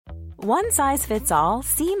One size fits all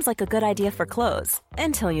seems like a good idea for clothes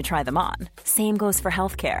until you try them on. Same goes for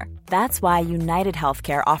healthcare. That's why United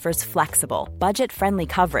Healthcare offers flexible, budget-friendly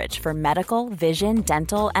coverage for medical, vision,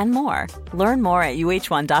 dental, and more. Learn more at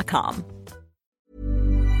uh1.com.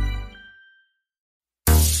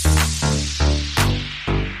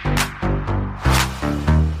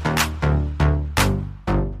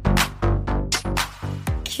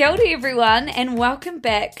 Kia ora everyone, and welcome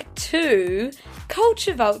back to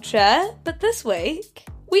Culture Vulture. But this week,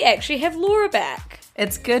 we actually have Laura back.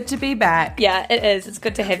 It's good to be back. Yeah, it is. It's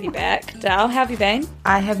good to have you back. Dal, how have you been?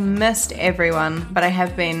 I have missed everyone, but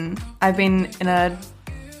I've been in a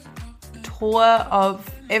tour of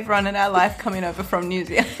everyone in our life coming over from New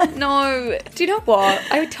Zealand. No, do you know what?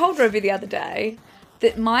 I told Ruby the other day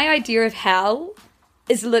that my idea of hell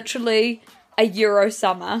is literally a Euro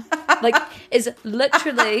summer. Like, is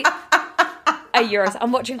literally a Euro.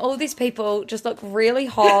 I'm watching all these people just look really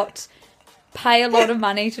hot, pay a lot of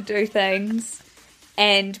money to do things,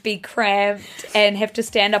 and be cramped and have to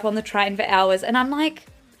stand up on the train for hours. And I'm like,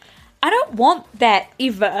 I don't want that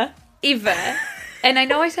ever. And I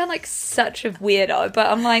know I sound like such a weirdo, but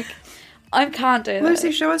I'm like, I can't do that.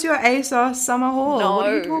 Lucy, show us your ASOS summer haul. No, what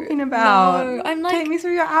are you talking about? No, I'm like, take me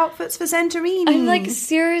through your outfits for Santorini. I'm like,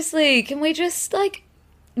 seriously, can we just like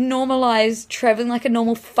normalize traveling like a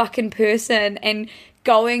normal fucking person and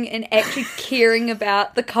going and actually caring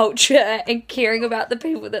about the culture and caring about the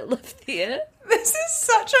people that live there? This is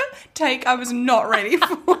such a take I was not ready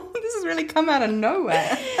for. This has really come out of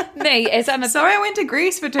nowhere. Me, as I'm Sorry I went to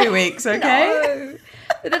Greece for 2 weeks, okay? No.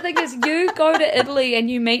 But the thing is, you go to Italy and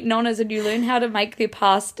you meet nonnas and you learn how to make their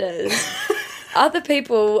pastas. Other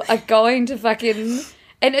people are going to fucking...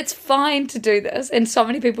 And it's fine to do this, and so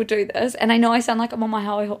many people do this, and I know I sound like I'm on my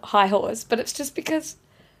high horse, but it's just because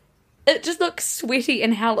it just looks sweaty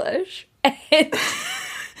and hellish. And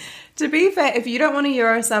to be fair, if you don't want a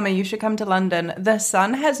Euro summer, you should come to London. The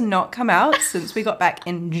sun has not come out since we got back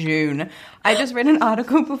in June. I just read an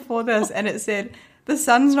article before this, and it said, the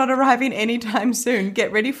sun's not arriving anytime soon.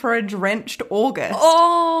 Get ready for a drenched August.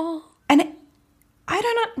 Oh. And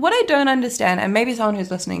what I don't understand, and maybe someone who's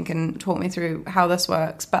listening can talk me through how this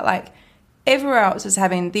works, but like everywhere else is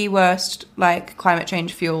having the worst like climate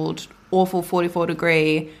change fueled awful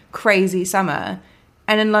 44-degree crazy summer,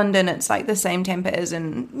 and in London it's like the same temper as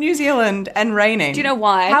in New Zealand and raining. Do you know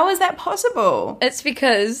why? How is that possible? It's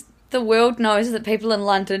because the world knows that people in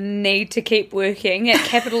London need to keep working, and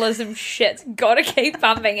capitalism shit's got to keep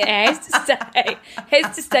pumping. It has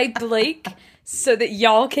to stay bleak so that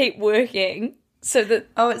y'all keep working. So that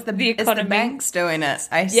it's the economy, it's the banks doing it.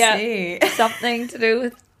 I see. Something to do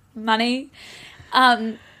with money.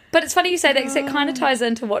 But it's funny you say that because it kind of ties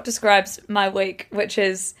into what describes my week, which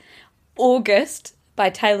is August by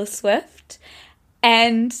Taylor Swift.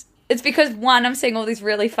 And it's because, one, I'm seeing all these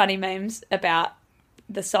really funny memes about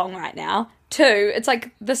the song right now. Two, it's like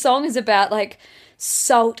the song is about like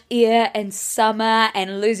salt air and summer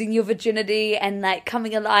and losing your virginity and like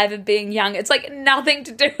coming alive and being young. It's like nothing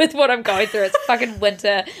to do with what I'm going through. It's fucking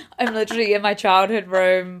winter. I'm literally in my childhood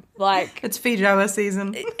room. Like, it's Feijoa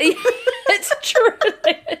season. It's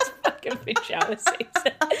truly, it's fucking Feijoa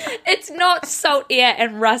season. It's not salt air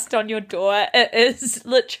and rust on your door. It is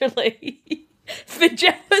literally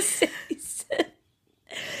Feijoa season.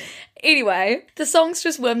 Anyway, the song's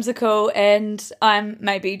just whimsical and I'm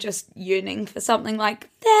maybe just yearning for something like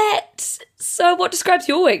that. So what describes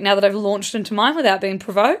your week now that I've launched into mine without being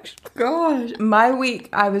provoked? Gosh, my week,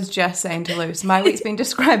 I was just saying to Luce, my week's been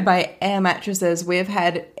described by air mattresses. We've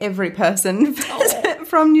had every person visit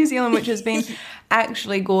from New Zealand, which has been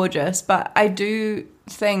actually gorgeous. But I do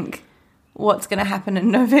think what's going to happen in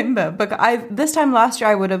November. Because this time last year,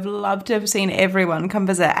 I would have loved to have seen everyone come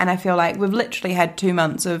visit. And I feel like we've literally had 2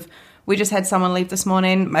 months of... We just had someone leave this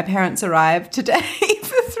morning. My parents arrived today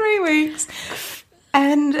for 3 weeks.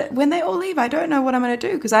 And when they all leave, I don't know what I'm going to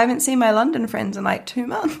do because I haven't seen my London friends in like 2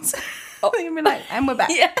 months. They're going to be like, and we're back.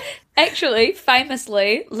 Yeah. Actually,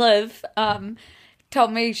 famously, Liv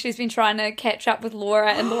told me she's been trying to catch up with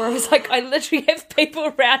Laura, and Laura was like, I literally have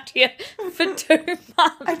people around here for 2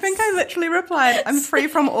 months. I think I literally replied, I'm free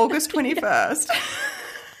from August 21st.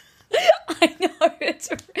 I know,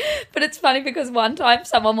 but it's funny because one time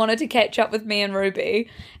someone wanted to catch up with me and Ruby,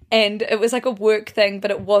 and it was like a work thing, but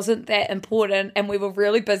it wasn't that important, and we were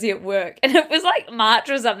really busy at work, and it was like March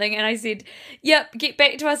or something, and I said, yep, get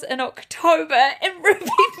back to us in October, and Ruby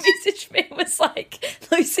messaged me and was like,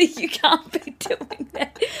 Lucy, you can't be doing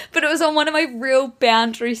that. But it was on one of my real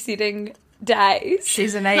boundary setting days.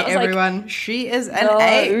 She's an 8, everyone. Like, she is an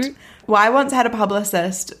 8. Well, I once had a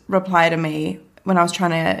publicist reply to me when I was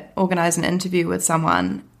trying to organise an interview with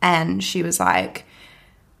someone, and she was like,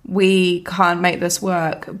 we can't make this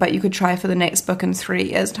work, but you could try for the next book in 3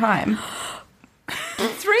 years' time. 3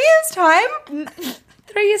 years' time?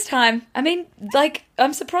 3 years' time. I mean, like,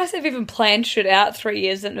 I'm surprised they've even planned shit out 3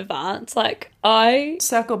 years in advance. Like,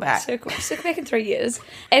 Circle back in 3 years.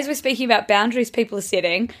 As we're speaking about boundaries people are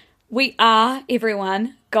setting, we are,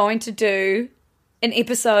 everyone, going to do an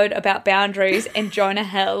episode about boundaries and Jonah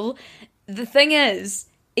Hill. The thing is,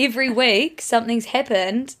 every week something's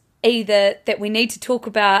happened, either that we need to talk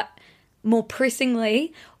about more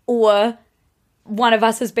pressingly, or one of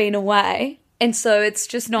us has been away. And so it's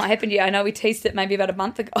just not happened yet. I know we teased it maybe about a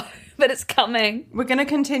month ago, but it's coming. We're going to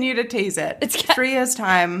continue to tease it. It's 3 years'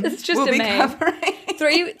 time. It's just we'll a be meme.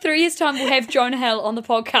 covering. 3 years' time we'll have Jonah Hill on the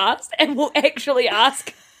podcast and we'll actually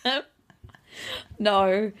ask him.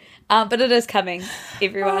 No. But it is coming,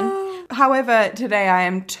 everyone. However, today I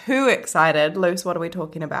am too excited. Luce, what are we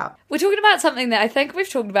talking about? We're talking about something that I think we've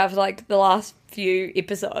talked about for like the last few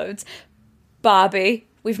episodes. Barbie.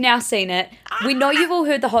 We've now seen it. We know you've all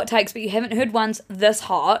heard the hot takes, but you haven't heard ones this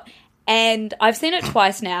hot. And I've seen it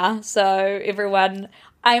twice now. So everyone,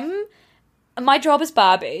 my job is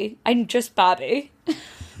Barbie. I'm just Barbie.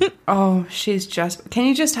 Oh, can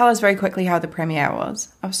you just tell us very quickly how the premiere was?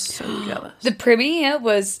 I was so jealous. The premiere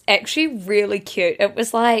was actually really cute. It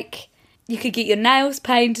was like, you could get your nails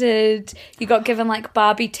painted. You got given like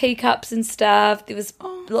Barbie teacups and stuff. There was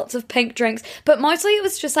lots of pink drinks. But mostly it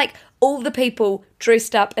was just like all the people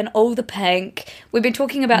dressed up in all the pink. We've been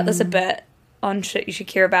talking about this a bit on Shit You Should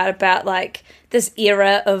Care about like this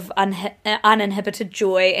era of uninhibited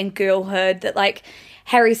joy and girlhood that like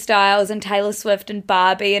Harry Styles and Taylor Swift and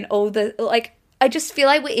Barbie and all the, like, I just feel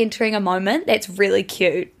like we're entering a moment that's really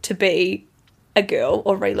cute to be a girl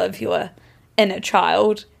or relive your inner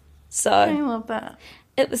child. So I love that.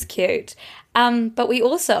 It was cute. But we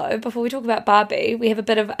also, before we talk about Barbie, we have a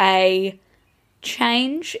bit of a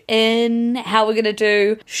change in how we're going to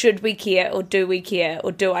do should we care or do we care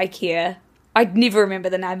or do I care. I'd never remember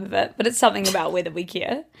the name of it, but it's something about whether we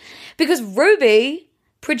care. Because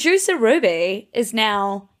producer Ruby is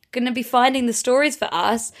now going to be finding the stories for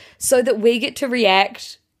us so that we get to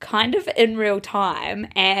react kind of in real time.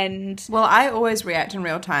 And well, I always react in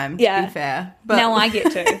real time, to be fair. But now I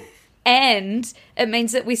get to. And it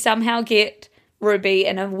means that we somehow get Ruby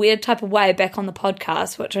in a weird type of way back on the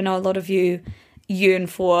podcast, which I know a lot of you yearn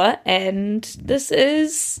for. And this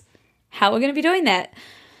is how we're going to be doing that.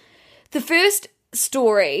 The first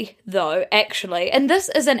story, though, actually, and this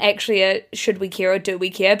isn't actually a should we care or do we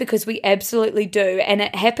care, because we absolutely do, and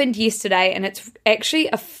it happened yesterday, and it's actually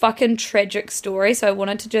a fucking tragic story, so I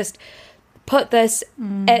wanted to just put this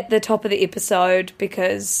at the top of the episode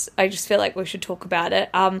because I just feel like we should talk about it.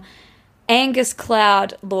 Angus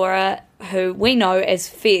Cloud, Laura, who we know as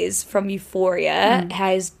Fez from Euphoria,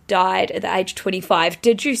 has died at the age of 25.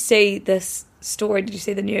 Did you see this story? Did you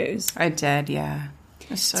see the news? I did, yeah.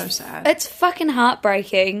 It's so sad. It's fucking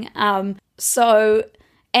heartbreaking. So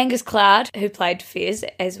Angus Cloud, who played Fez,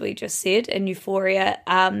 as we just said, in Euphoria,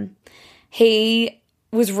 he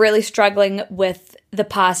was really struggling with the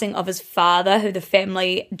passing of his father, who the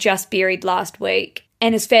family just buried last week.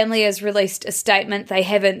 And his family has released a statement. They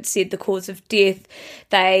haven't said the cause of death.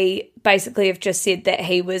 They basically have just said that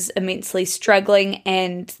he was immensely struggling,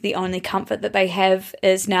 and the only comfort that they have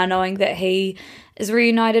is now knowing that he is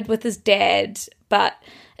reunited with his dad. But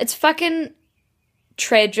it's fucking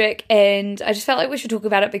tragic, and I just felt like we should talk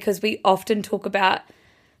about it because we often talk about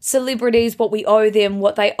celebrities, what we owe them,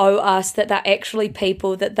 what they owe us, that they're actually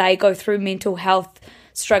people, that they go through mental health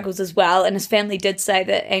struggles as well. And his family did say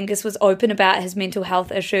that Angus was open about his mental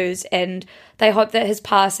health issues, and they hope that his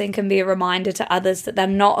passing can be a reminder to others that they're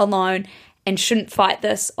not alone and shouldn't fight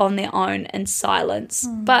this on their own in silence.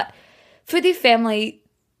 But for their family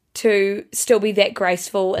to still be that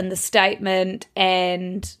graceful in the statement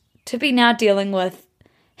and to be now dealing with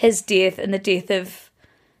his death and the death of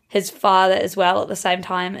his father as well at the same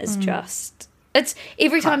time is just, it's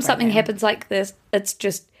every time something happens like this, it's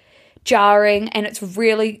just jarring, and it's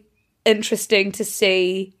really interesting to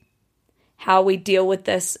see how we deal with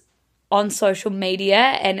this on social media.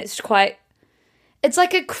 And it's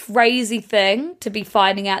like a crazy thing to be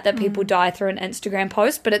finding out that people die through an Instagram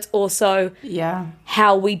post, but it's also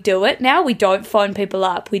how we do it now. We don't phone people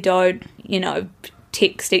up. We don't,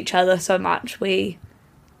 text each other so much. We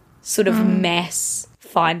sort of mass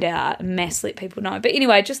find out and mass let people know. But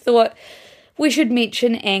anyway, I just thought we should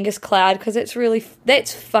mention Angus Cloud because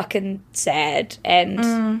that's fucking sad. And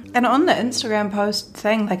on the Instagram post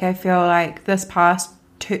thing, like I feel like this past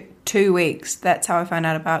two weeks, that's how I found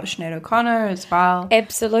out about Sinead O'Connor as well.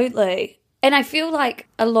 Absolutely. And I feel like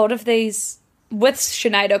a lot of these, with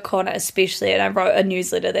Sinead O'Connor especially, and I wrote a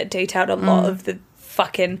newsletter that detailed a lot of the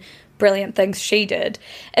fucking brilliant things she did,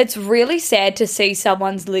 it's really sad to see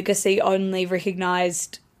someone's legacy only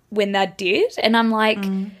recognised when they're dead. And I'm like,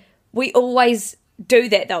 we always do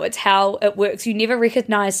that though. It's how it works. You never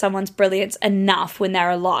recognise someone's brilliance enough when they're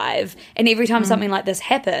alive. And every time something like this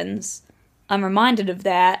happens, I'm reminded of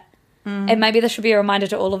that. And maybe this should be a reminder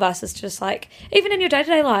to all of us. It's just like, even in your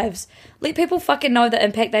day-to-day lives, let people fucking know the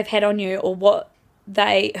impact they've had on you, or what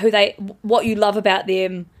you love about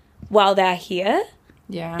them while they're here.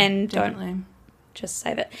 Yeah, and definitely. Don't just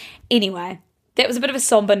save it. Anyway, that was a bit of a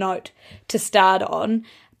somber note to start on.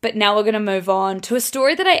 But now we're going to move on to a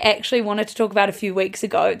story that I actually wanted to talk about a few weeks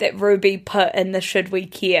ago that Ruby put in the Should We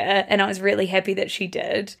Care, and I was really happy that she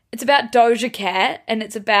did. It's about Doja Cat, and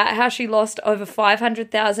it's about how she lost over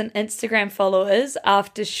 500,000 Instagram followers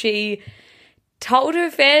after she told her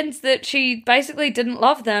fans that she basically didn't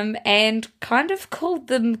love them and kind of called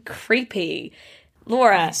them creepy.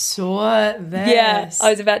 Laura. I saw this. Yeah, I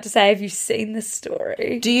was about to say, have you seen this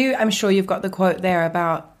story? I'm sure you've got the quote there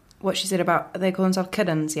about what she said about they call themselves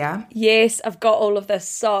kittens, yeah? Yes, I've got all of this.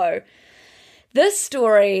 So this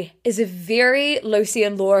story is a very Lucy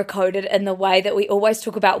and Laura coded in the way that we always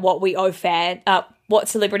talk about what we owe what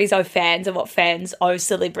celebrities owe fans and what fans owe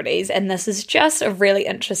celebrities. And this is just a really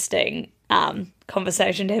interesting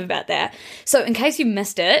conversation to have about that. So in case you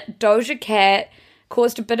missed it, Doja Cat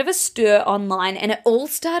caused a bit of a stir online, and it all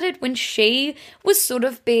started when she was sort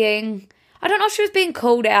of being, I don't know if she was being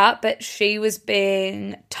called out, but she was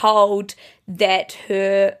being told that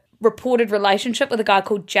her reported relationship with a guy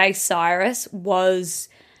called Jay Cyrus was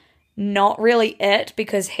not really it,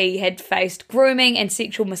 because he had faced grooming and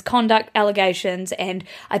sexual misconduct allegations, and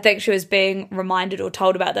I think she was being reminded or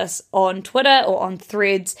told about this on Twitter or on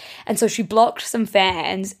Threads, and so she blocked some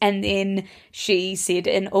fans, and then she said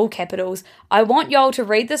in all capitals, "I want y'all to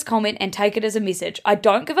read this comment and take it as a message. I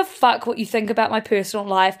don't give a fuck what you think about my personal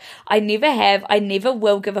life. I never have. I never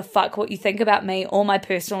will give a fuck what you think about me or my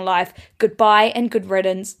personal life. Goodbye and good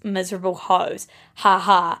riddance, miserable hoes. Ha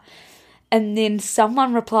ha." And then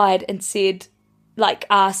someone replied and said, like,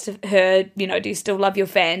 asked her, do you still love your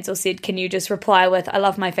fans? Or said, can you just reply with, I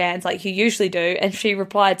love my fans like you usually do? And she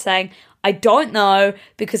replied saying, I don't know,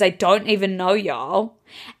 because I don't even know y'all.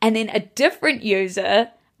 And then a different user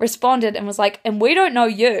responded and was like, and we don't know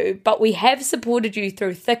you, but we have supported you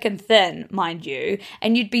through thick and thin, mind you,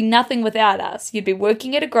 and you'd be nothing without us. You'd be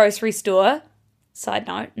working at a grocery store. Side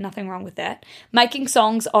note, nothing wrong with that. Making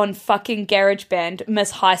songs on fucking GarageBand,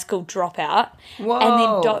 Miss High School Dropout. Whoa.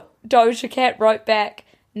 And then Doja Cat wrote back,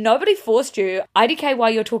 nobody forced you. IDK, why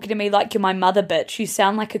you're talking to me like you're my mother, bitch. You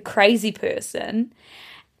sound like a crazy person.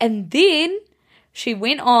 And then she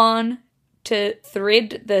went on to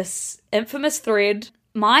thread this infamous thread.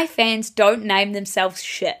 My fans don't name themselves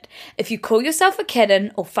shit. If you call yourself a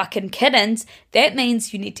kitten or fucking kittens, that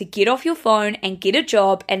means you need to get off your phone and get a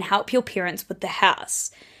job and help your parents with the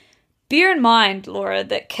house. Bear in mind, Laura,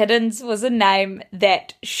 that kittens was a name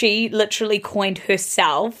that she literally coined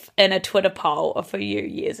herself in a Twitter poll a few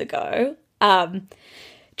years ago.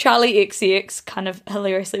 Charlie XX kind of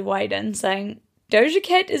hilariously weighed in saying, Doja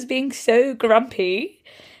Cat is being so grumpy.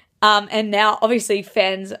 And now obviously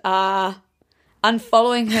fans are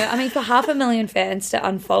unfollowing her. I mean, for 500,000 fans to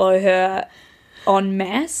unfollow her en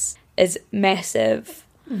masse is massive.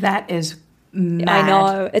 That is mad. I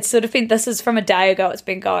know. It's sort of been, this is from a day ago, it's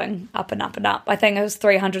been going up and up and up. I think it was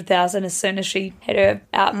 300,000 as soon as she had her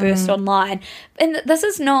outburst online. And this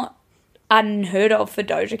is not unheard of for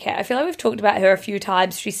Doja Cat. I feel like we've talked about her a few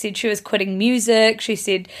times. She said she was quitting music. She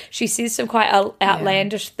says some quite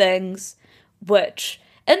outlandish things, which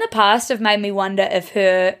in the past have made me wonder if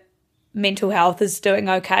her mental health is doing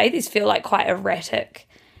okay. These feel like quite erratic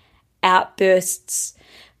outbursts.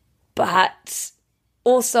 But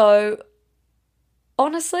also,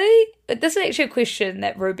 honestly, this is actually a question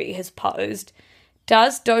that Ruby has posed.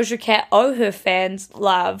 Does Doja Cat owe her fans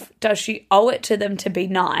love? Does she owe it to them to be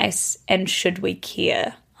nice? And should we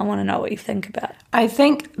care? I want to know what you think about it. I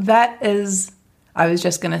think that is, I was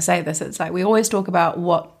just going to say this, it's like we always talk about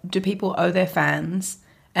what do people owe their fans,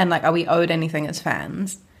 and like, are we owed anything as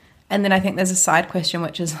fans? And then I think there's a side question,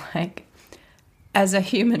 which is like, as a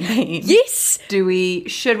human being, yes,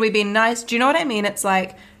 should we be nice? Do you know what I mean? It's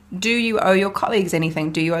like, do you owe your colleagues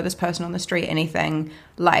anything? Do you owe this person on the street anything?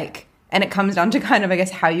 Like, and it comes down to kind of, I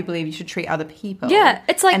guess, how you believe you should treat other people. Yeah,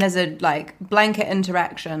 it's like, and as a like blanket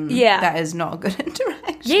interaction, that is not a good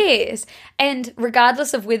interaction. Yes, and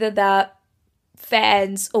regardless of whether they're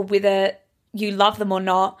fans or whether you love them or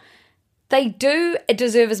not, they do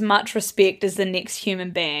deserve as much respect as the next human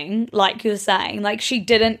being, like you're saying. Like, she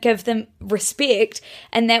didn't give them respect,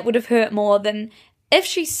 and that would have hurt more than if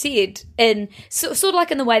she said, sort of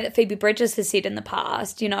like in the way that Phoebe Bridgers has said in the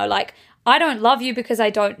past, you know, like, I don't love you because I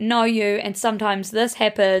don't know you, and sometimes this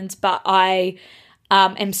happens, but I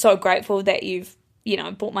am so grateful that you've, you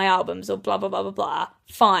know, bought my albums, or blah, blah, blah, blah, blah.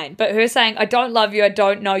 Fine. But her saying, I don't love you, I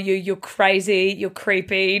don't know you, you're crazy, you're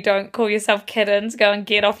creepy, don't call yourself kittens, go and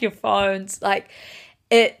get off your phones. Like,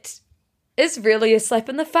 it is really a slap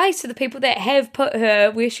in the face to the people that have put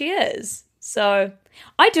her where she is. So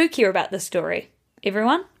I do care about this story,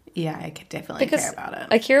 everyone. Yeah, I could definitely care about it.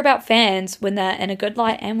 I care about fans when they're in a good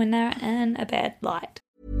light and when they're in a bad light.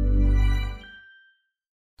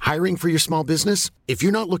 Hiring for your small business? If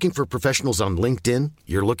you're not looking for professionals on LinkedIn,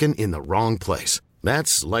 you're looking in the wrong place.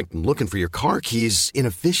 That's like looking for your car keys in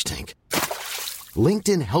a fish tank.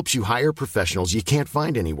 LinkedIn helps you hire professionals you can't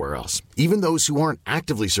find anywhere else, even those who aren't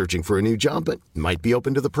actively searching for a new job but might be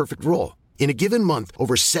open to the perfect role. In a given month,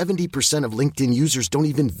 over 70% of LinkedIn users don't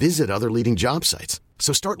even visit other leading job sites.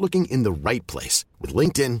 So start looking in the right place. With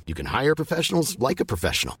LinkedIn, you can hire professionals like a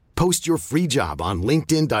professional. Post your free job on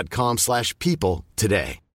linkedin.com/people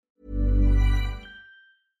today.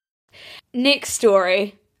 Next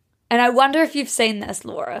story. And I wonder if you've seen this,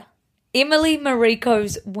 Laura. Emily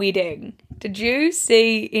Mariko's wedding. Did you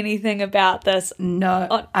see anything about this?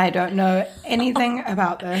 No, I don't know anything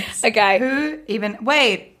about this. Okay. Who even...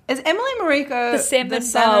 Wait, is Emily Mariko... The salmon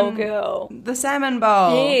bowl girl. The salmon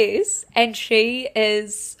bowl. Yes. And she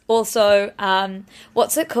is also,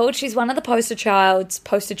 what's it called? She's one of the poster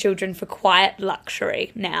children for quiet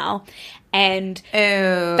luxury now. And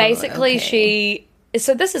basically she...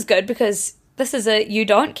 So this is good because this is you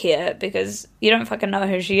don't care because you don't fucking know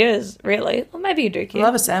who she is, really. Well, maybe you do care. I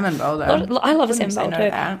love a salmon bowl, though. I love a salmon bowl,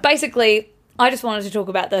 too. Basically, I just wanted to talk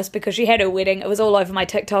about this because she had her wedding. It was all over my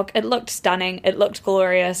TikTok. It looked stunning. It looked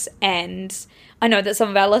glorious. And I know that some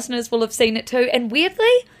of our listeners will have seen it, too. And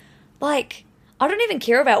weirdly, like, I don't even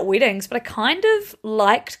care about weddings, but I kind of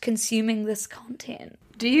liked consuming this content.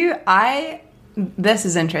 This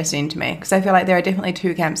is interesting to me because I feel like there are definitely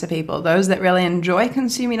two camps of people. Those that really enjoy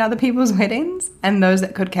consuming other people's weddings and those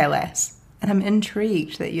that could care less. And I'm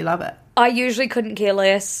intrigued that you love it. I usually couldn't care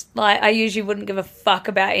less. Like, I usually wouldn't give a fuck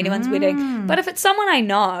about anyone's wedding. But if it's someone I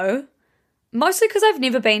know, mostly because I've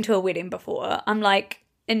never been to a wedding before, I'm, like,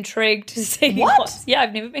 intrigued to see what? Yeah,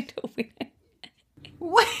 I've never been to a wedding.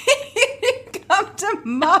 Wait, come to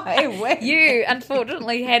my wedding. You,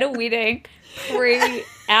 unfortunately, had a wedding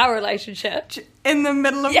our relationship. In the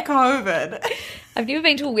middle of COVID. I've never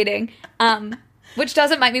been to a wedding, which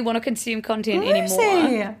doesn't make me want to consume content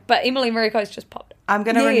anymore. But Emily Mariko's just popped. I'm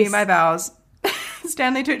going to renew my vows.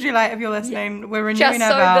 Stanley Tucci Light, if you're listening, we're renewing our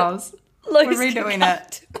vows. We're redoing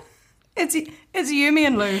it. It's you, me,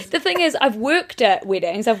 and Luce. The thing is, I've worked at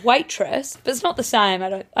weddings. I've waitressed, but it's not the same.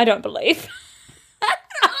 I don't believe.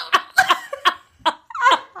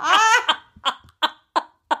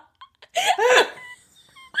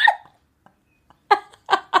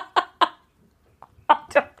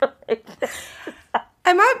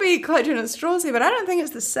 I might be clutching at straws here, but I don't think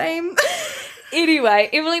it's the same. Anyway,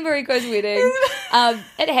 Emily Mariko's wedding.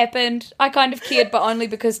 It happened. I kind of cared, but only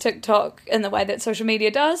because TikTok, in the way that social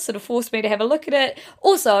media does, sort of forced me to have a look at it.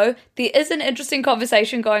 Also, there is an interesting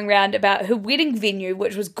conversation going around about her wedding venue,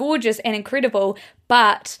 which was gorgeous and incredible,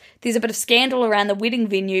 but there's a bit of scandal around the wedding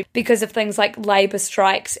venue because of things like labour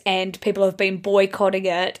strikes and people have been boycotting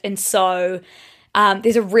it. And so...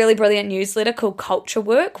 there's a really brilliant newsletter called Culture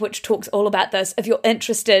Work, which talks all about this. If you're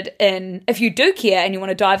interested in, if you do care and you want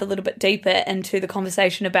to dive a little bit deeper into the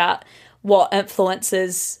conversation about what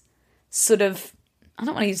influences sort of, I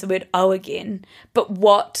don't want to use the word again, but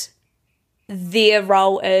what their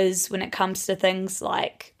role is when it comes to things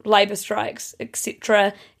like labour strikes,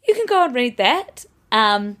 etc., you can go and read that.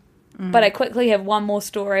 But I quickly have one more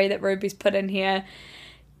story that Ruby's put in here.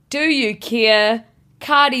 Do you care?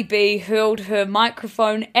 Cardi B hurled her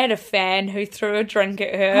microphone at a fan who threw a drink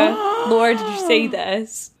at her. Laura, did you see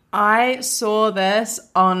this? I saw this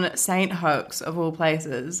on St. Hoax, of all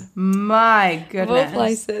places. My goodness. Of all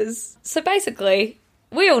places. So basically,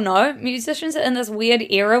 we all know musicians are in this weird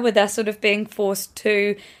era where they're sort of being forced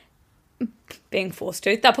to...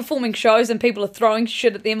 They're performing shows and people are throwing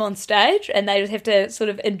shit at them on stage and they just have to sort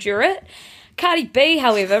of endure it. Cardi B,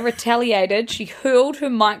 however, retaliated. She hurled her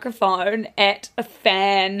microphone at a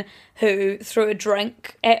fan who threw a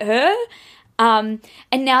drink at her. And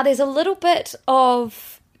now there's a little bit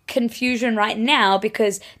of confusion right now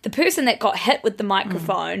because the person that got hit with the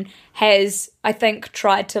microphone has, I think,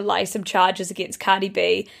 tried to lay some charges against Cardi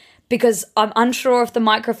B. because I'm unsure if the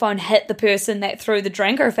microphone hit the person that threw the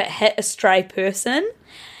drink or if it hit a stray person.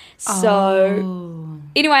 So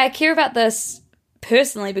anyway, I care about this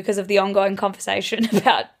personally because of the ongoing conversation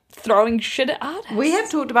about throwing shit at artists. We have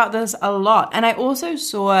talked about this a lot. And I also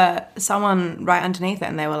saw someone right underneath it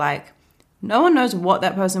and they were like, no one knows what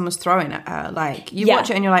that person was throwing at her. Like, you watch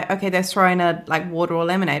it and you're like, okay, they're throwing a, like, water or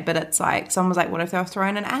lemonade. But it's like, someone was like, what if they were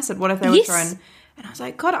throwing an acid? What if they were throwing... And I was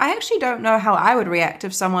like, God, I actually don't know how I would react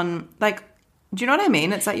if someone, like... Do you know what I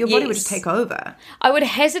mean? It's like your body would just take over. I would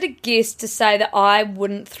hazard a guess to say that I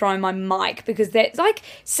wouldn't throw my mic because that like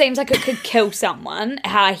seems like it could kill someone,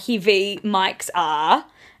 how heavy mics are.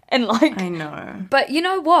 And like, I know. But you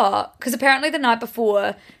know what? Because apparently the night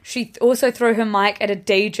before, she also threw her mic at a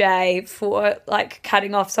DJ for like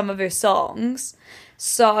cutting off some of her songs.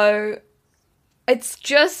 So it's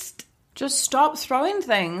just... Just stop throwing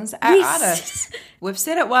things at artists. We've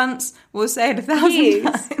said it once, we'll say it 1,000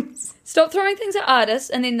 times. Stop throwing things at artists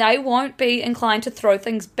and then they won't be inclined to throw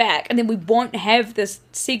things back and then we won't have this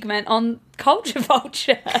segment on Culture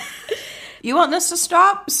Vulture. You want this to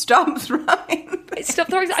stop? Stop throwing things. Stop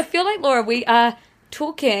throwing. I feel like, Laura, we are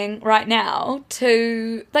talking right now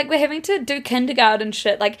to, like, we're having to do kindergarten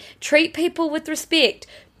shit. Like, treat people with respect.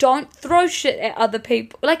 Don't throw shit at other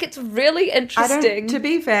people. Like, it's really interesting. To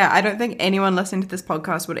be fair, I don't think anyone listening to this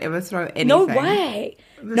podcast would ever throw anything. No way.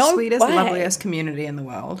 The sweetest, loveliest community in the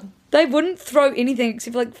world. They wouldn't throw anything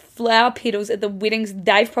except for, like, flower petals at the weddings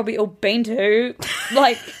they've probably all been to.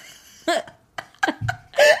 Like...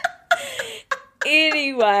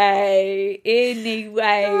 Anyway, okay,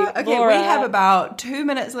 Laura, we have about 2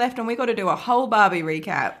 minutes left and we got to do a whole Barbie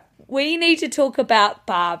recap. We need to talk about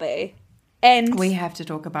Barbie. And we have to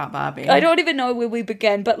talk about Barbie. I don't even know where we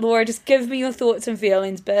begin, but Laura, just give me your thoughts and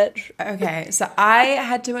feelings, bitch. Okay, so I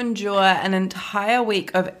had to endure an entire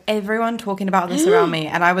week of everyone talking about this around me,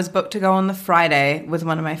 and I was booked to go on the Friday with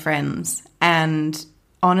one of my friends, and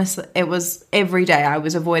honestly, it was every day I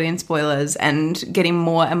was avoiding spoilers and getting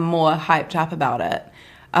more and more hyped up about it.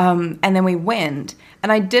 And then we went,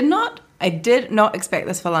 and I did not expect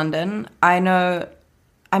this for London.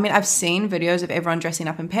 I've seen videos of everyone dressing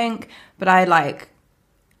up in pink, but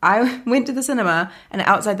I went to the cinema and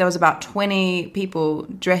outside there was about 20 people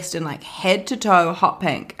dressed in like head to toe hot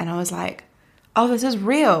pink. And I was like, oh, this is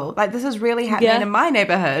real. Like, this is really happening in my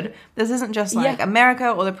neighborhood. This isn't just like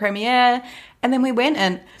America or the premiere. And then we went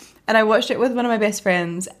in and I watched it with one of my best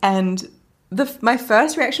friends. And my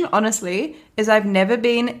first reaction, honestly, is I've never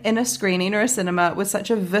been in a screening or a cinema with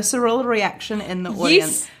such a visceral reaction in the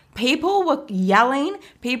audience. People were yelling.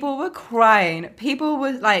 People were crying. People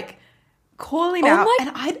were like calling out.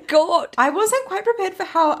 Oh my God. I wasn't quite prepared for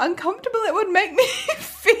how uncomfortable it would make me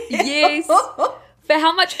feel. Yes. For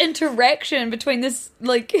how much interaction between this,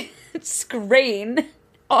 like, screen.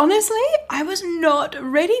 Honestly, I was not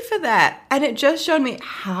ready for that. And it just showed me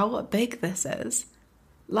how big this is.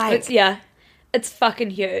 Like, it's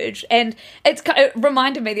fucking huge. And it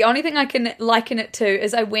reminded me, the only thing I can liken it to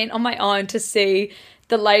is I went on my own to see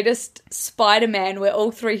the latest Spider-Man where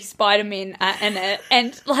all 3 Spider-Men are in it.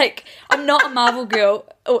 And, like, I'm not a Marvel girl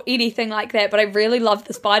or anything like that, but I really love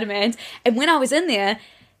the Spider-Mans. And when I was in there,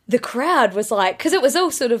 the crowd was like, because it was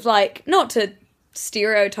all sort of like, not to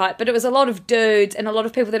stereotype, but it was a lot of dudes and a lot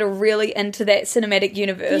of people that are really into that cinematic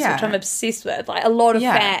universe, which I'm obsessed with, like a lot of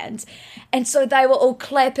fans. And so they were all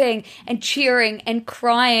clapping and cheering and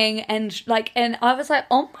crying and like, and I was like,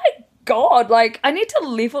 oh my God, like I need to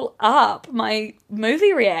level up my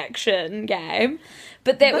movie reaction game.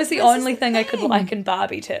 But that was the only thing I could liken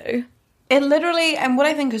Barbie to. It literally, and what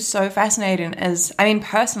I think is so fascinating is, I mean,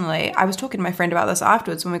 personally, I was talking to my friend about this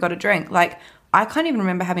afterwards when we got a drink. Like, I can't even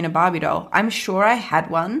remember having a Barbie doll. I'm sure I had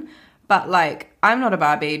one, but like, I'm not a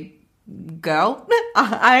Barbie girl.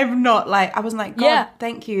 I'm not like, I wasn't like, God,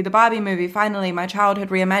 thank you. The Barbie movie, finally, my childhood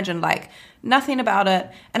reimagined, like, nothing about it.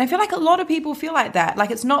 And I feel like a lot of people feel like that. Like,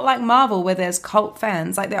 it's not like Marvel where there's cult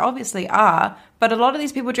fans. Like, there obviously are. But a lot of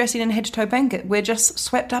these people dressing in head to toe pink, we're just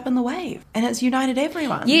swept up in the wave. And it's united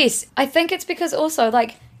everyone. Yes. I think it's because also,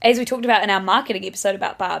 like, as we talked about in our marketing episode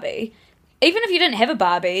about Barbie, even if you didn't have a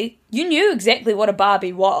Barbie, you knew exactly what a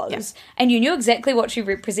Barbie was. Yeah. And you knew exactly what she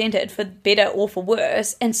represented, for better or for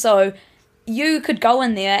worse. And so you could go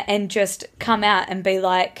in there and just come out and be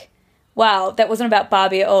like, wow, that wasn't about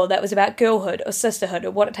Barbie at all. That was about girlhood or sisterhood or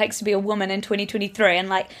what it takes to be a woman in 2023. And,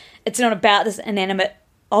 like, it's not about this inanimate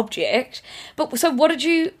object. But so what did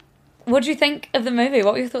you think of the movie?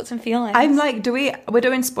 What were your thoughts and feelings? I'm like, we're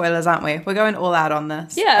doing spoilers, aren't we? We're going all out on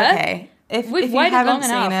this. Yeah. Okay. If We've you waited haven't long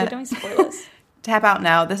seen enough. it, We're doing spoilers. tap out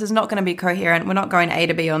now. This is not going to be coherent. We're not going A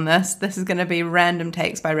to B on this. This is going to be random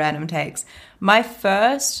takes by random takes. My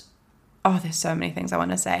first Oh, there's so many things I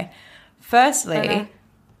want to say. Firstly,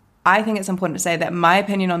 I think it's important to say that my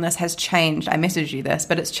opinion on this has changed. I messaged you this,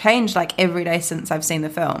 but it's changed like every day since I've seen the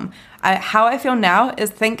film. How I feel now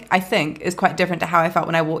is I think is quite different to how I felt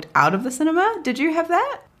when I walked out of the cinema. Did you have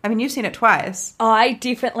that? I mean, you've seen it twice. I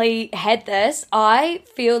definitely had this. I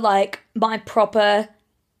feel like my proper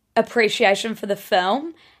appreciation for the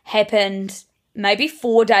film happened maybe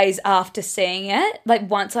 4 days after seeing it. Like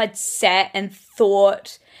once I'd sat and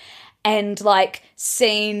thought and like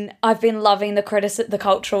seen, I've been loving the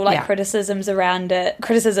cultural criticisms around it.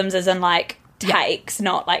 Criticisms as in like takes,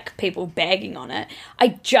 not like people bagging on it.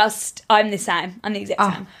 I'm the same. I'm the exact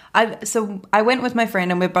same. So I went with my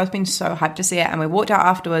friend and we've both been so hyped to see it, and we walked out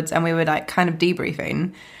afterwards and we were like kind of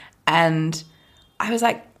debriefing, and I was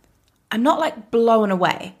like, I'm not like blown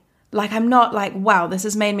away. Like I'm not like, wow, this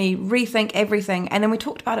has made me rethink everything. And then we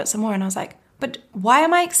talked about it some more and I was like, but why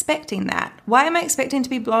am I expecting that? Why am I expecting to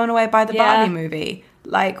be blown away by the Barbie movie?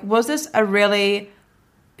 Like, was this a really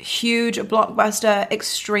huge blockbuster,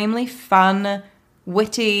 extremely fun,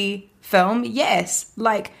 witty film? Yes.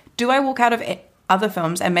 Like, do I walk out of other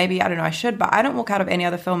films, and maybe, I don't know, I should, but I don't walk out of any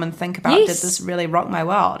other film and think about, did this really rock my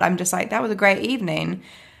world? I'm just like, that was a great evening.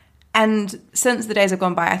 And since the days have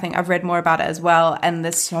gone by, I think I've read more about it as well. And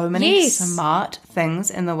there's so many smart things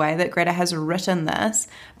in the way that Greta has written this.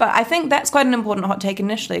 But I think that's quite an important hot take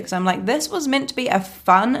initially, because I'm like, this was meant to be a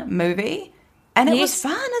fun movie. And it was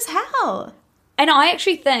fun as hell. And I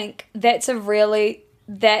actually think that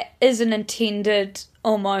is an intended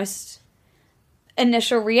almost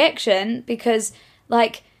initial reaction, because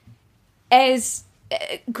like as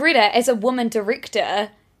Greta, as a woman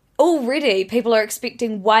director, already people are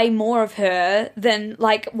expecting way more of her than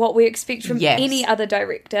like what we expect from any other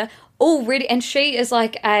director already, and she is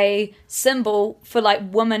like a symbol for like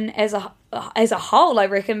women as a whole, I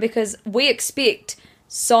reckon, because we expect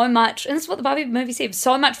so much, and this is what the Barbie movie said,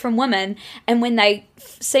 so much from women, and when they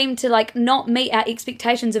seem to like not meet our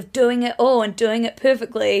expectations of doing it all and doing it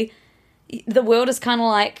perfectly, the world is kind of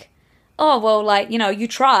like, oh, well, like, you know, you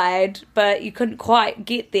tried, but you couldn't quite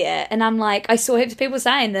get there. And I'm like, I saw heaps of people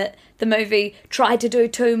saying that the movie tried to do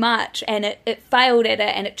too much and it failed at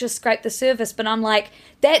it and it just scraped the surface. But I'm like,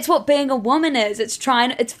 that's what being a woman is. It's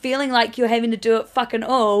feeling like you're having to do it fucking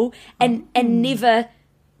all and never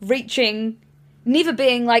being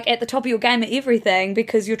like at the top of your game at everything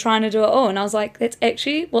because you're trying to do it all. And I was like, that's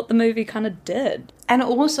actually what the movie kind of did. And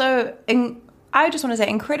also, I just want to say,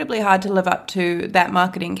 incredibly hard to live up to that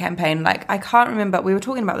marketing campaign. Like, I can't remember, we were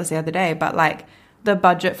talking about this the other day, but like the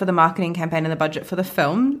budget for the marketing campaign and the budget for the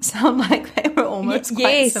film sound like they were almost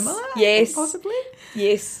quite similar. Yes. Possibly.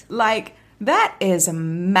 Yes. Like, that is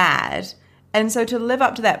mad. And so to live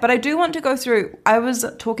up to that, but I do want to go through, I was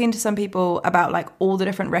talking to some people about like all the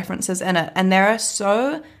different references in it, and there are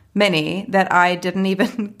so many that I didn't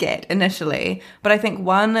even get initially. But I think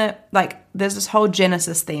one, like, there's this whole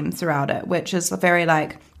Genesis theme throughout it, which is very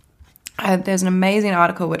like, there's an amazing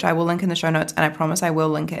article which I will link in the show notes, and I promise I will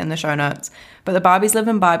link it in the show notes. But the Barbies live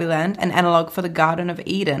in Barbieland, an analogue for the Garden of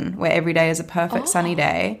Eden, where every day is a perfect sunny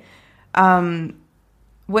day,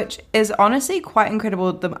 which is honestly quite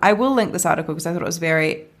incredible. I will link this article because I thought it was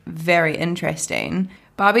very, very interesting.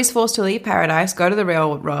 Barbie's forced to leave paradise, go to the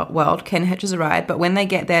real world. Ken hitches a ride, but when they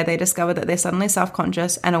get there, they discover that they're suddenly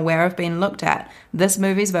self-conscious and aware of being looked at. This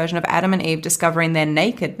movie's version of Adam and Eve discovering their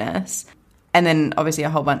nakedness. And then obviously a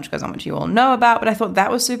whole bunch goes on, which you all know about, but I thought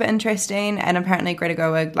that was super interesting. And apparently Greta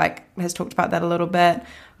Gerwig has talked about that a little bit.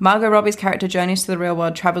 Margot Robbie's character journeys to the real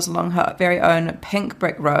world, travels along her very own pink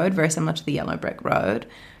brick road, very similar to the yellow brick road.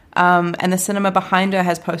 And the cinema behind her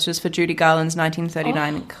has posters for Judy Garland's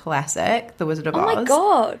 1939 classic, The Wizard of Oz. Oh my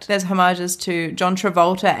God. There's homages to John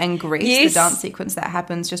Travolta and Grease. Yes. The dance sequence that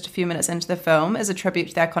happens just a few minutes into the film is a tribute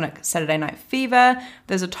to the iconic Saturday Night Fever.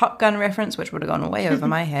 There's a Top Gun reference, which would have gone way over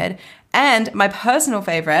my head. And my personal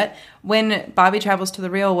favorite, when Barbie travels to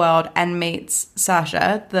the real world and meets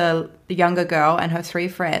Sasha, the younger girl, and her three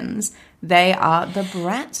friends, they are the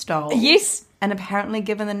Bratz dolls. Yes. And apparently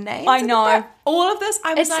given the names. I know. All of this,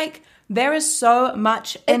 I was like, there is so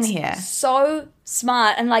much in here. So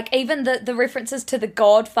smart. And like even the references to The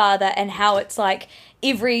Godfather and how it's like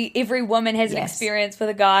every woman has an experience with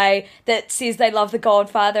a guy that says they love The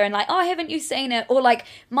Godfather and like, oh, haven't you seen it? Or like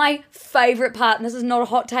my favourite part, and this is not a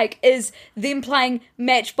hot take, is them playing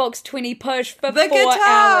Matchbox 20 Push for 4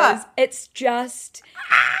 hours. It's just...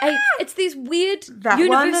 it's these weird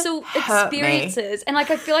universal experiences. And like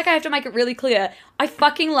I feel like I have to make it really clear. I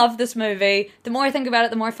fucking love this movie. The more I think about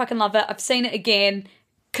it, the more I fucking love it. I've seen it again.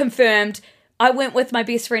 Confirmed. I went with my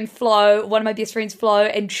best friend Flo, one of my best friends Flo,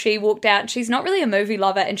 and she walked out. She's not really a movie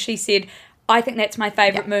lover, and she said, I think that's my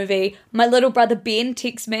favourite movie. My little brother Ben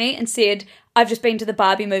texted me and said, I've just been to the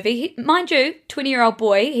Barbie movie. Mind you, 20-year-old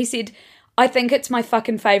boy, he said, I think it's my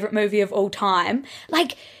fucking favourite movie of all time.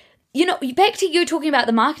 Like, you know, back to you talking about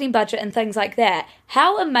the marketing budget and things like that.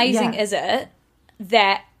 How amazing is it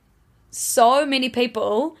that so many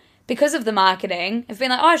people, because of the marketing, have been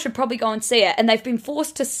like, oh, I should probably go and see it. And they've been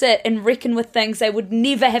forced to sit and reckon with things they would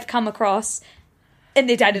never have come across in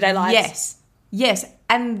their day-to-day lives. Yes.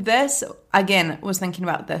 And this, again, was thinking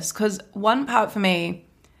about this, because one part for me,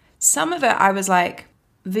 some of it I was like,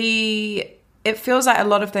 it feels like a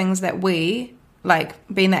lot of things that we, like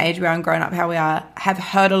being the age we are and growing up how we are, have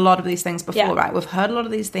heard a lot of these things before, right? We've heard a lot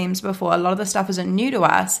of these themes before. A lot of the stuff isn't new to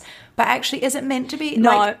us, but actually is it meant to be? No.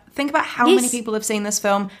 Like, think about how many people have seen this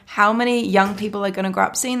film, how many young people are going to grow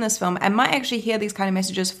up seeing this film and might actually hear these kind of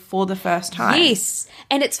messages for the first time. Yes.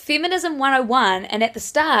 And it's Feminism 101. And at the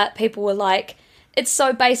start, people were like, it's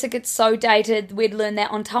so basic, it's so dated, we'd learn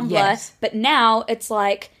that on Tumblr. Yes. But now it's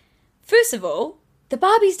like, first of all, the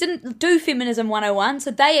Barbies didn't do Feminism 101,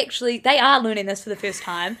 so they are learning this for the first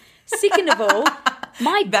time. Second of all,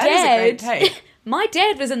 my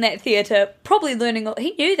dad was in that theatre probably learning,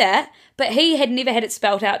 he knew that, but he had never had it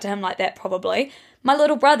spelt out to him like that probably. My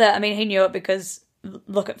little brother, I mean, he knew it because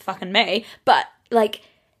look at fucking me, but like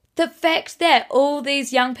the fact that all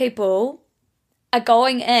these young people are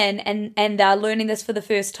going in and they're learning this for the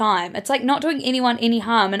first time, it's like not doing anyone any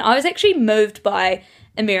harm. And I was actually moved by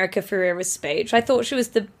America Ferrera's speech. I thought she was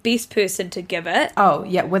the best person to give it. Oh,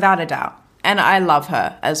 yeah, without a doubt. And I love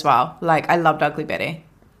her as well. Like, I loved Ugly Betty,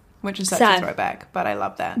 which is such a throwback, but I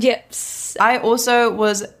love that. Yes. I also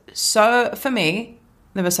was for me,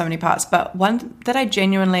 there were so many parts, but one that I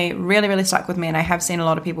genuinely really, really stuck with me, and I have seen a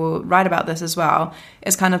lot of people write about this as well,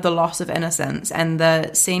 is kind of the loss of innocence and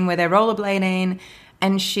the scene where they're rollerblading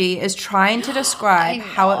and she is trying to describe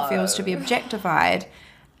how it feels to be objectified.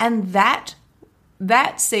 And that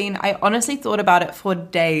scene, I honestly thought about it for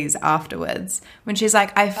days afterwards. When she's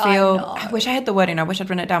like, I wish I had the wording, I wish I'd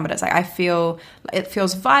written it down, but it's like, it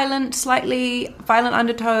feels violent, slightly violent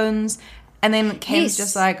undertones. And then Kim's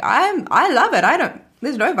just like, I love it.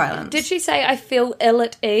 There's no violence. Did she say, I feel ill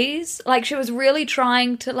at ease? Like, she was really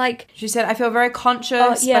trying to, like... She said, I feel very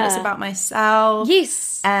conscious, but it's about myself.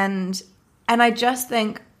 Yes. And I just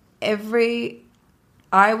think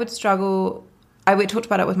I would struggle... We talked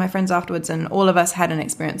about it with my friends afterwards, and all of us had an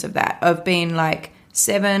experience of that, of being like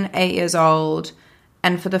 7, 8 years old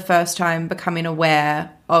and for the first time becoming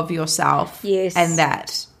aware of yourself. Yes. And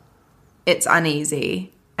that it's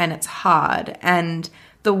uneasy and it's hard. And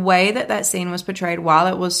the way that scene was portrayed, while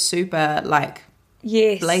it was super like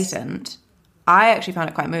blatant, I actually found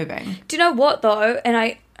it quite moving. Do you know what though?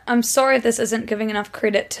 And I'm sorry if this isn't giving enough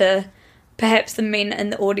credit to perhaps the men in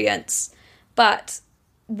the audience, but...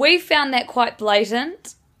 we found that quite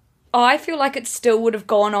blatant. I feel like it still would have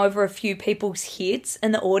gone over a few people's heads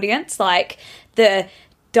in the audience, like the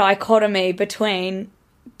dichotomy between,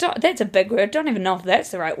 that's a big word, don't even know if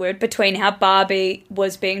that's the right word, between how Barbie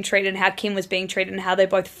was being treated and how Ken was being treated and how they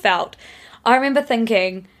both felt. I remember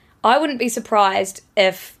thinking, I wouldn't be surprised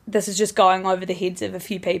if this is just going over the heads of a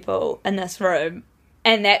few people in this room.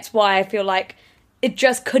 And that's why I feel like it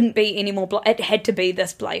just couldn't be any more, it had to be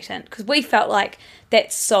this blatant, because we felt like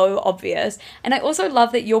that's so obvious. And I also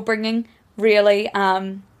love that you're bringing really,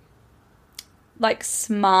 like,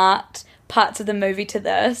 smart parts of the movie to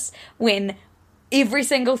this, when every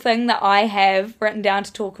single thing that I have written down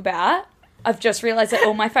to talk about, I've just realised that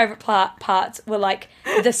all my favourite parts were, like,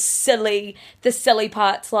 the silly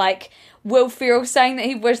parts, like Will Ferrell saying that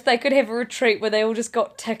he wished they could have a retreat where they all just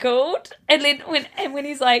got tickled. And then when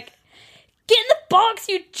he's like, get in the box,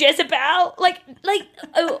 you Jezebel! Like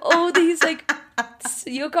all these, like,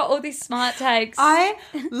 you've got all these smart takes. I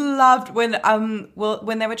loved when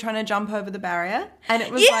they were trying to jump over the barrier, and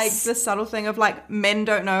it was like the subtle thing of like men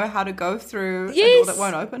don't know how to go through a door that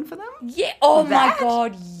won't open for them. Yeah. Oh my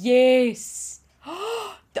god. Yes.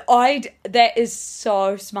 That is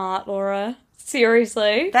so smart, Laura.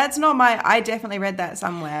 Seriously. That's not I definitely read that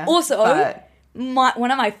somewhere. Also,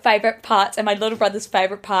 one of my favourite parts, and my little brother's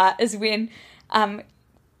favourite part, is when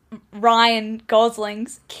Ryan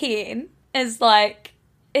Gosling's Ken is like,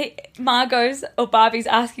 Margot's or Barbie's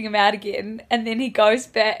asking him out again, and then he goes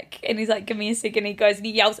back and he's like, give me a second, he goes and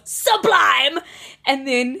he yells, sublime! And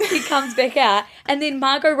then he comes back out, and then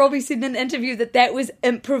Margot Robbie said in an interview that was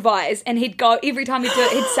improvised, and he'd go, every time he'd do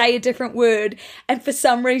it, he'd say a different word, and for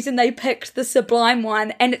some reason they picked the sublime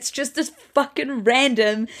one, and it's just this fucking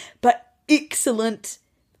random but excellent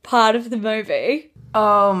part of the movie.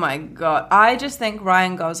 Oh my god. I just think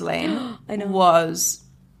Ryan Gosling was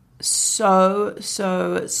so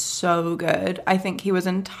good. I think he was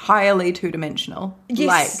entirely two-dimensional.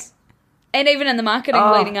 Yes. And even in the marketing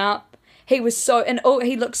leading up, he was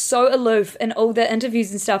he looked so aloof in all the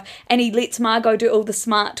interviews and stuff, and he lets Margot do all the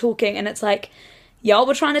smart talking, and it's like, y'all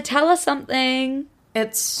were trying to tell us something.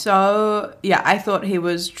 It's so, I thought he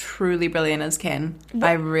was truly brilliant as Ken.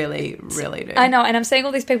 I really, really do. I know, and I'm seeing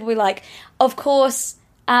all these people be like, of course,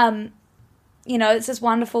 it's this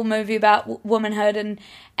wonderful movie about womanhood,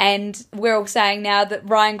 and we're all saying now that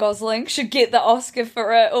Ryan Gosling should get the Oscar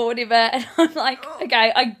for it or whatever, and I'm like,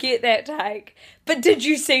 okay, I get that take, but did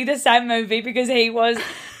you see the same movie? Because he was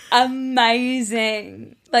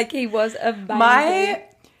amazing. Like, he was amazing.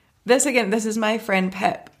 This is my friend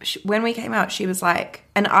Pip. When we came out, she was like,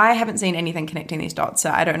 and I haven't seen anything connecting these dots,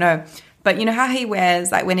 so I don't know, but you know how he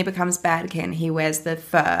wears, like, when he becomes bad Ken, he wears the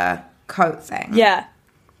fur coat thing? Yeah.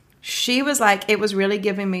 She was like, it was really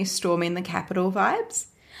giving me Storming the Capitol vibes.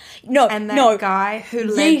 And that guy who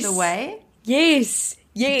led the way. Yes.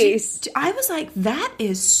 I was like, that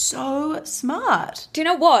is so smart. Do you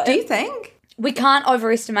know what? Do you think? We can't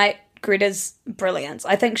overestimate Greta's brilliance.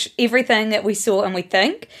 I think everything that we saw and we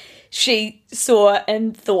think, she saw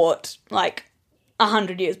and thought like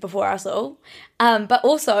 100 years before us all. But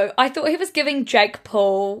also, I thought he was giving Jake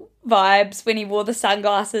Paul vibes when he wore the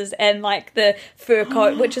sunglasses and like the fur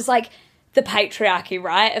coat, which is like the patriarchy,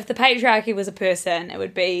 right? If the patriarchy was a person, it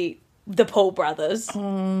would be the Paul brothers. Oh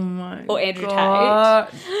my or Andrew God.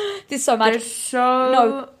 Tate. There's so much. There's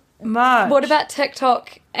so much. What about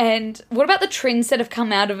TikTok and what about the trends that have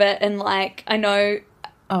come out of it? And like, I know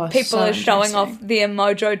people are showing off their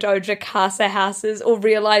Mojo Doja Casa houses or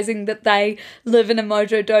realizing that they live in a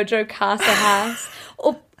Mojo Dojo Casa house,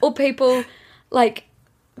 or people like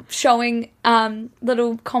showing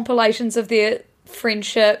little compilations of their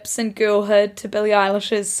friendships and girlhood to Billie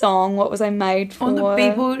Eilish's song "What Was I Made For." Or the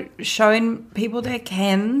people showing people their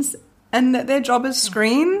cans and that their job is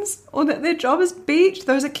screens or that their job is beach.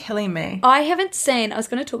 Those are killing me. I was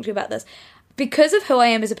going to talk to you about this. Because of who I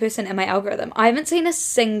am as a person and my algorithm, I haven't seen a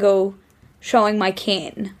single showing my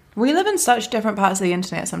Ken. We live in such different parts of the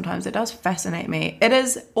internet sometimes. It does fascinate me. It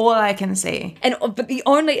is all I can see. But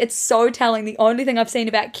it's so telling. The only thing I've seen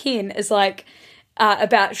about Ken is like,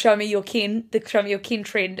 about show me your Ken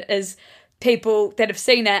trend is people that have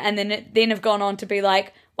seen it and then have gone on to be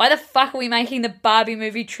like, why the fuck are we making the Barbie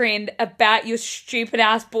movie trend about your stupid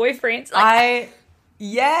ass boyfriends? Like,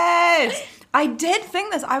 yes, I did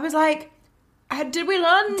think this. I was like, did we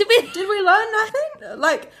learn nothing?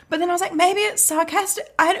 Like, but then I was like, maybe it's sarcastic.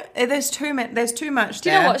 There's too much. Do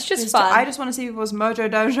you know what? It's just fun. I just want to see people's Mojo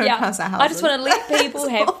Dojo Casa houses. I just want to let people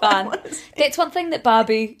have fun. That's one thing that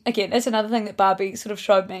Barbie, again, that's another thing that Barbie sort of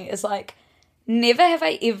showed me is like, never have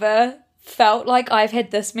I ever felt like I've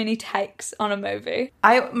had this many takes on a movie.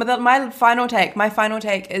 My final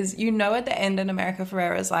take is, at the end in America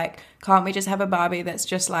Ferrera is like, can't we just have a Barbie that's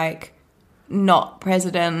just like not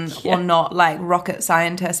president or not like rocket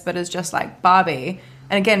scientist, but is just like Barbie?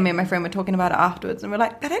 And again, me and my friend were talking about it afterwards and we're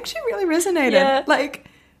like, that actually really resonated. Yeah. Like,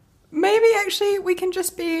 maybe actually we can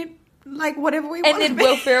just be like whatever we want to be. And then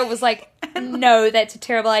Will Ferrell was like, no, that's a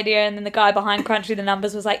terrible idea. And then the guy behind Crunchy the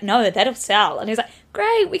Numbers was like, no, that'll sell. And he was like,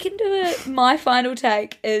 great, we can do it. My final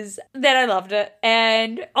take is that I loved it.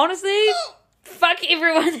 And honestly, fuck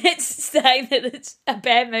everyone that's saying that it's a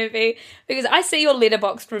bad movie, because I see your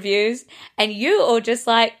Letterboxd reviews and you all just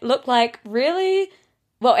like look like really.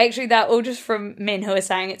 Well, actually, they're all just from men who are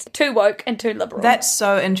saying it's too woke and too liberal. That's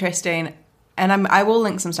so interesting. And I will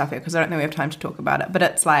link some stuff here because I don't think we have time to talk about it. But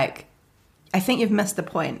it's like, I think you've missed the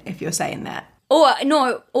point if you're saying that. Or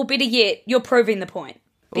better yet, you're proving the point.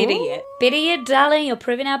 Better yet, darling, you're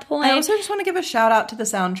proving our point. I also just want to give a shout out to the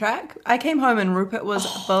soundtrack. I came home and Rupert was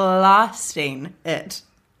blasting it.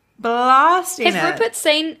 Has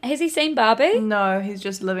he seen Barbie? No, he's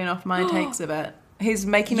just living off my takes of it. He's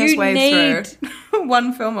making his way through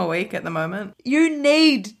one film a week at the moment. You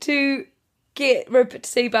need to get Rupert to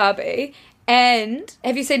see Barbie. And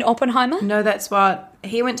have you seen Oppenheimer? No, that's what.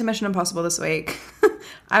 He went to Mission Impossible this week.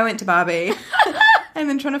 I went to Barbie. And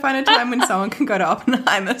then trying to find a time when someone can go to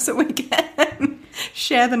Oppenheimer so we can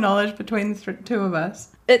share the knowledge between the two of us.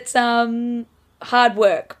 It's hard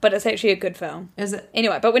work, but it's actually a good film. Is it?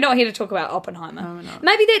 Anyway, but we're not here to talk about Oppenheimer. No, we're not.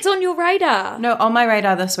 Maybe that's on your radar. No, on my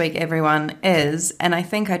radar this week, everyone, is, and I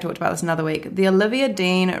think I talked about this another week, the Olivia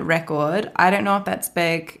Dean record. I don't know if that's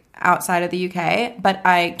big outside of the UK, but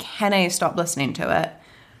I cannot stop listening to it.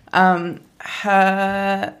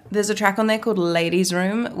 There's a track on there called Ladies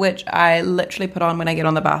Room, which I literally put on when I get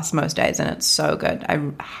on the bus most days, and it's so good.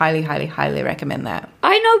 I highly, highly, highly recommend that.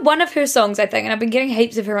 I know one of her songs, I think, and I've been getting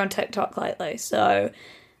heaps of her on TikTok lately, so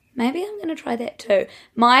maybe I'm going to try that too.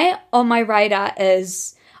 On my radar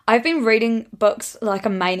is I've been reading books like a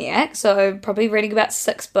maniac, so probably reading about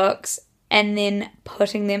 6 books and then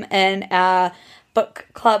putting them in our book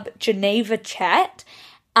club Geneva chat.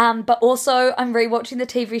 But also I'm rewatching the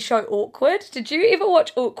TV show Awkward. Did you ever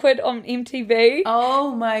watch Awkward on MTV?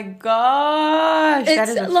 Oh my gosh, that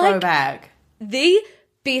is a throwback. The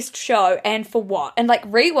best show, and for what? And like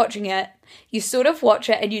rewatching it, you sort of watch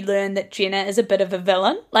it and you learn that Jenna is a bit of a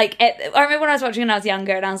villain. Like I remember when I was watching it when I was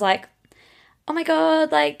younger and I was like, oh my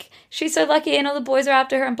God, like she's so lucky and all the boys are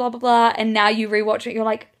after her and blah, blah, blah. And now you rewatch it, you're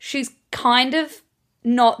like, she's kind of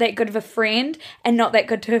not that good of a friend and not that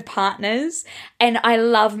good to her partners. And I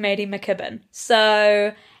love Maddie McKibben.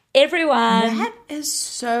 So everyone... That is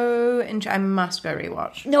so... I must go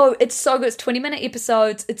rewatch. No, it's so good. It's 20-minute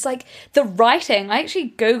episodes. It's like the writing. I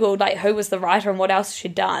actually Googled like who was the writer and what else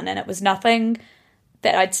she'd done, and it was nothing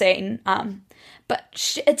that I'd seen.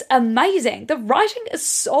 But it's amazing. The writing is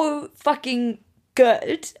so fucking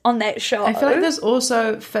good on that show. I feel like this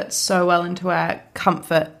also fits so well into our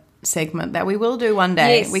comfort segment that we will do one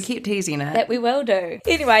day. Yes, we keep teasing it. That we will do.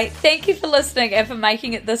 Anyway, thank you for listening and for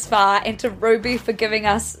making it this far, and to Ruby for giving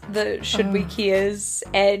us the Should We Cares,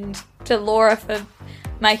 and to Laura for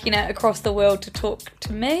making it across the world to talk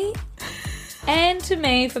to me, and to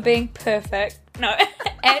me for being perfect. No,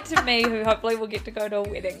 and to me who hopefully will get to go to a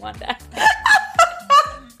wedding one day.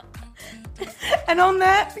 And on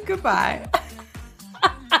that, goodbye.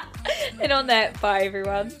 And on that, bye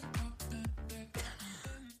everyone.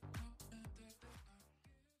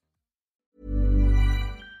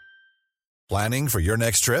 Planning for your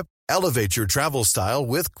next trip? Elevate your travel style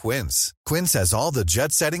with Quince. Quince has all the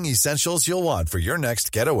jet-setting essentials you'll want for your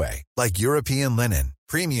next getaway, like European linen,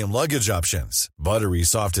 premium luggage options, buttery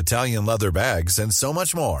soft Italian leather bags, and so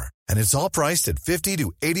much more. And it's all priced at 50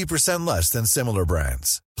 to 80% less than similar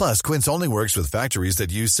brands. Plus, Quince only works with factories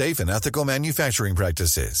that use safe and ethical manufacturing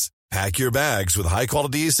practices. Pack your bags with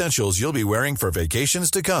high-quality essentials you'll be wearing for vacations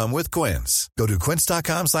to come with Quince. Go to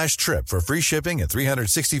quince.com/trip for free shipping and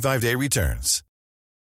 365-day returns.